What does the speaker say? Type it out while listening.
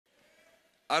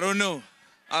I don't know.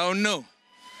 I don't know.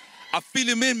 I feel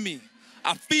him in me.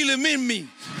 I feel him in me.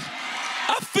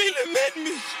 I feel him in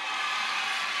me.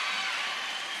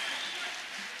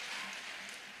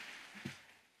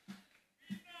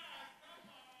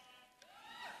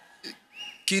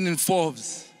 Keenan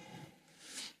Forbes,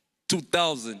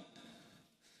 2000.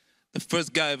 The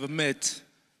first guy I ever met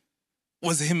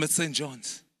was him at St.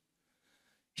 John's.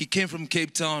 He came from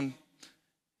Cape Town,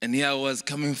 and here I was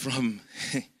coming from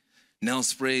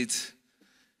Nelspruit,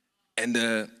 and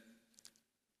it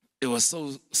was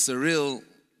so surreal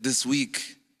this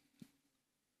week.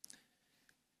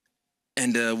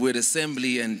 And we're at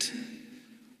assembly, and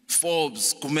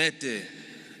Forbes, Kumete,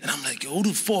 and I'm like, who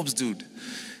do Forbes, dude?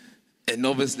 And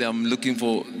obviously I'm looking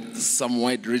for some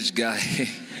white rich guy.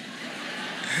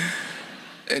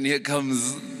 And here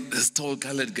comes this tall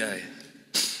colored guy.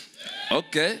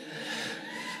 Okay.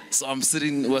 So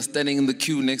we're standing in the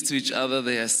queue next to each other.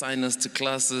 They assign us to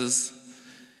classes.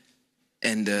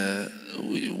 And we're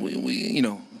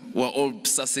all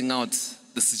sussing out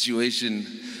the situation,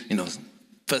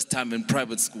 first time in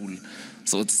private school.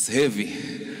 So it's heavy.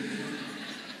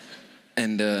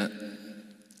 And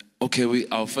okay,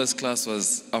 our first class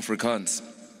was Afrikaans.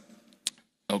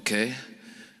 Okay,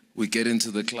 we get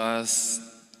into the class,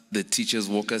 the teachers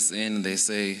walk us in, they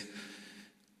say,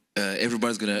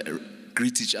 everybody's gonna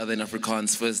greet each other in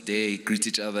Afrikaans, first day, greet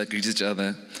each other.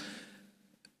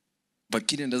 But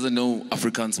Keenan doesn't know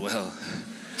Afrikaans well.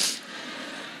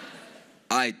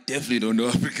 I definitely don't know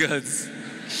Afrikaans.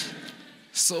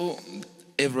 So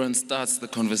everyone starts the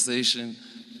conversation.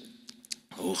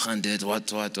 Oh, Khandet, what?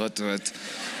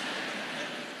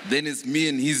 Then it's me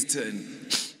and his turn.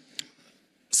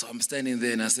 So I'm standing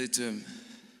there and I say to him,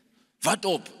 "Wat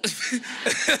op?"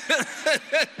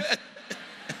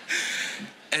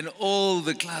 And all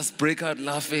the class break out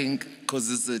laughing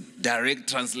because it's a direct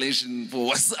translation for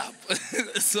what's up.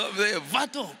 So I'm there,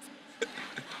 "Wat op?"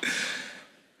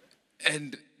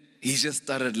 And he just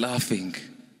started laughing.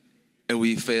 And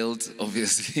we failed,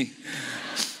 obviously.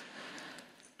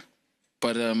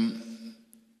 But, I'm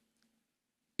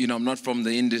not from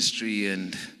the industry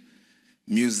and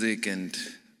music, and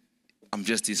I'm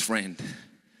just his friend.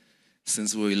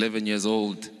 Since we were 11 years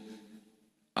old,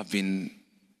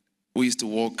 we used to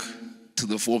walk to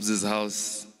the Forbes'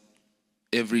 house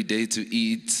every day to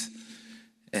eat,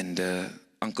 and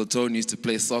Uncle Tony used to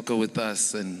play soccer with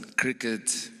us and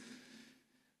cricket.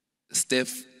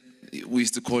 Steph, we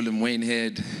used to call him Wayne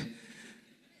Head.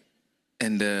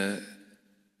 And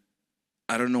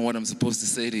I don't know what I'm supposed to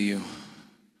say to you,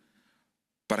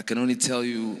 but I can only tell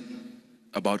you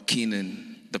about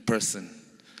Keenan, the person.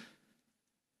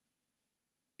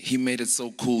 He made it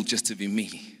so cool just to be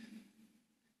me.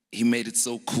 He made it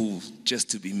so cool just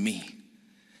to be me.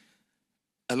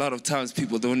 A lot of times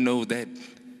people don't know that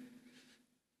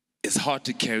it's hard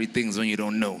to carry things when you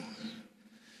don't know.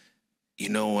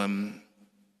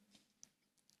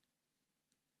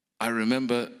 I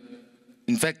remember,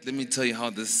 in fact, let me tell you how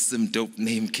this Sim Dope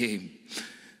name came.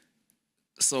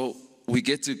 So we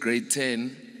get to grade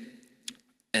 10,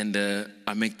 and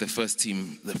I make the first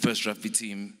team, the first rugby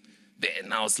team.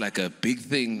 Now it's like a big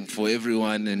thing for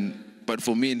everyone, but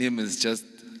for me and him, it's just,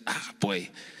 boy,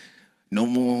 no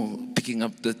more picking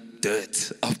up the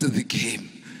dirt after the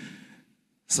game.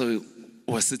 So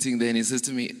we're sitting there, and he says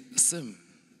to me, "Sim,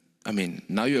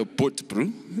 now you're a bot,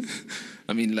 bro.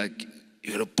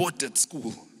 You're a bot at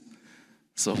school."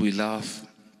 So we laugh.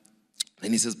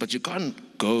 And he says, "But you can't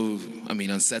go,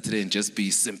 on Saturday and just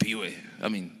be Simpiwe.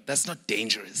 That's not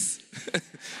dangerous."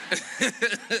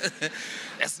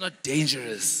 That's not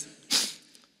dangerous.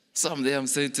 So I'm there, I'm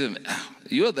saying to him,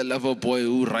 "You're the lover boy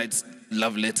who writes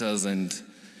love letters and,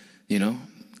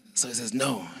 So he says,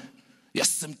 "No, you're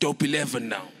some dope 11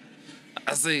 now."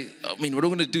 I say, "What are we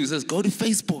going to do?" He says, "Go to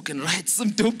Facebook and write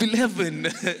some dope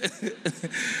 11.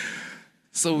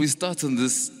 So we start on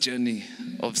this journey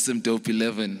of some dope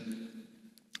 11.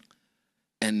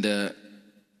 And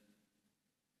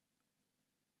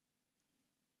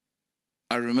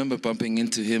I remember bumping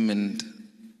into him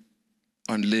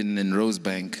on Lynn and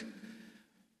Rosebank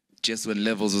just when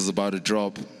Levels was about to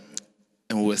drop.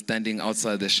 And we were standing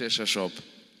outside the Shesha shop.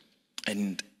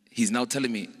 And he's now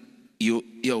telling me,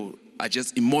 yo, I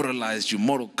just immortalized you,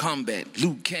 Mortal Kombat,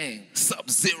 Liu Kang,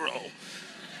 Sub-Zero.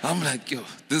 I'm like, yo,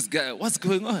 this guy, what's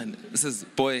going on? He says,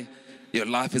 "Boy, your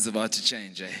life is about to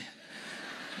change, eh?"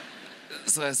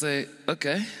 So I say,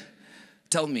 "Okay,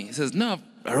 tell me." He says, "No,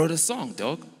 I wrote a song,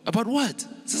 dog." "About what?"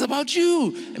 He says, "About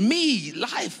you, and me,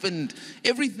 life, and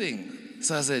everything."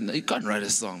 So I said, "No, you can't write a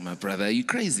song, my brother. Are you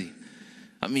crazy?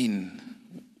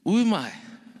 Who am I?"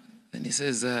 And he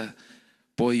says,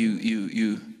 boy,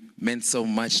 you meant so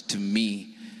much to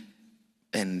me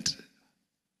and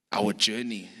our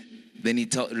journey. Then he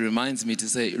reminds me to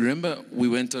say, remember we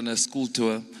went on a school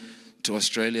tour to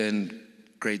Australia in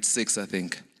grade 6, I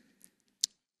think.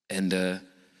 And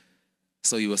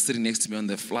so he was sitting next to me on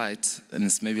the flight, and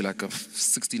it's maybe like a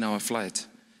 16-hour flight.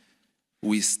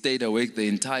 We stayed awake the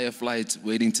entire flight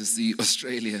waiting to see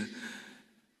Australia.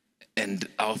 And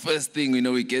our first thing,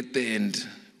 we get there and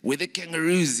we're the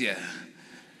kangaroos here.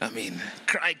 I mean,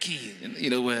 crikey. And,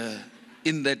 we're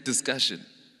in that discussion.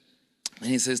 And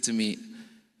he says to me,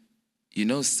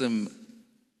 Sim,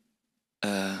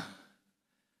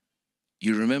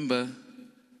 you remember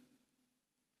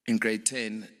in grade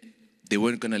 10, they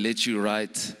weren't going to let you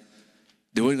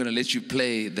they weren't going to let you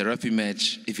play the rugby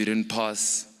match if you didn't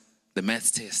pass the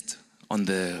maths test on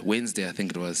the Wednesday, I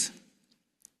think it was.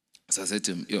 So I said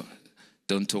to him,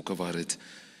 don't talk about it.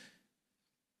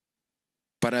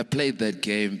 But I played that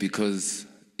game because,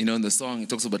 in the song, it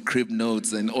talks about crib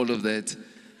notes and all of that.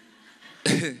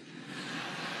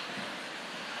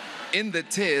 In the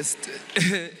test,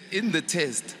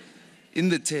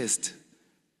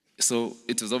 so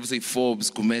it was obviously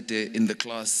Forbes, Kumete in the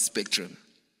class spectrum.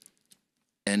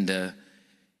 And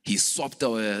he swapped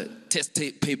our test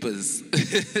papers.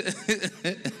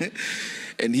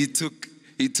 And he took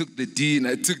the D and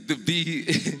I took the B.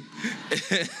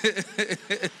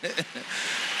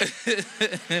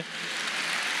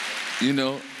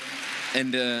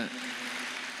 And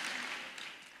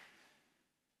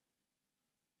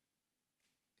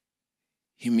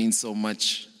he means so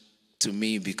much to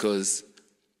me because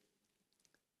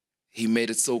he made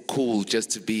it so cool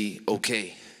just to be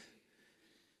okay.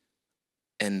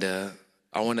 And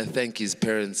I want to thank his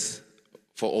parents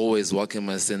for always welcoming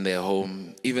us in their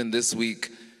home. Even this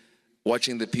week,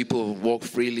 watching the people walk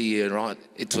freely around,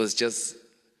 it was just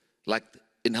like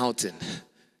in Sandton.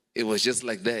 It was just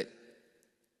like that.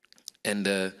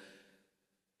 And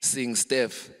seeing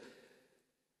Steph,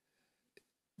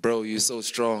 bro, you're so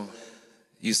strong.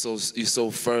 You're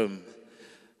so firm.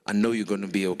 I know you're going to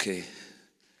be okay.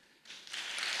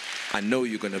 I know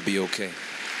you're going to be okay.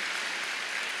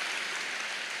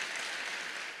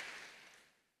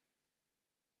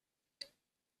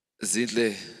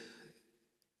 Zinhle,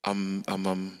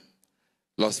 I'm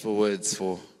lost for words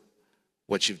for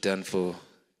what you've done for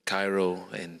Cairo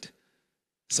and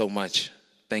so much.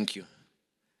 Thank you.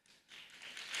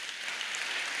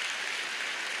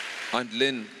 Aunt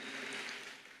Lynn,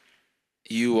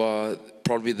 you are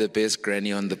probably the best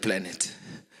granny on the planet.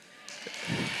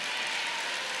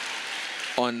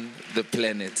 On the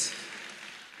planet.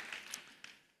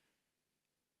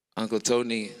 Uncle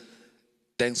Tony,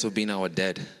 thanks for being our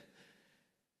dad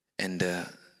and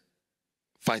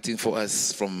fighting for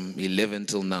us from 11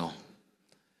 till now.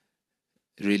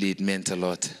 Really, it meant a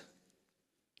lot.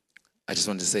 I just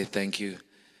want to say thank you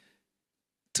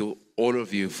to all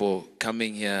of you for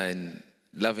coming here and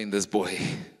loving this boy.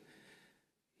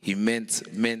 He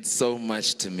meant so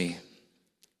much to me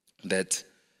that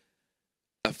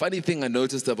a funny thing I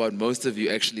noticed about most of you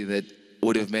actually that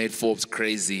would have made Forbes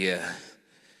crazy here.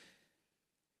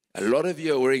 A lot of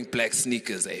you are wearing black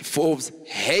sneakers. Forbes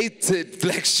hated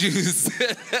black shoes.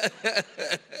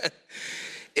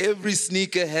 Every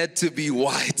sneaker had to be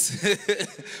white,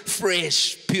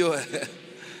 fresh, pure.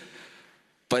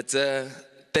 But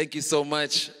thank you so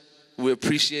much. We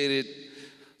appreciate it.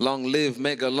 Long live,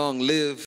 mega long live.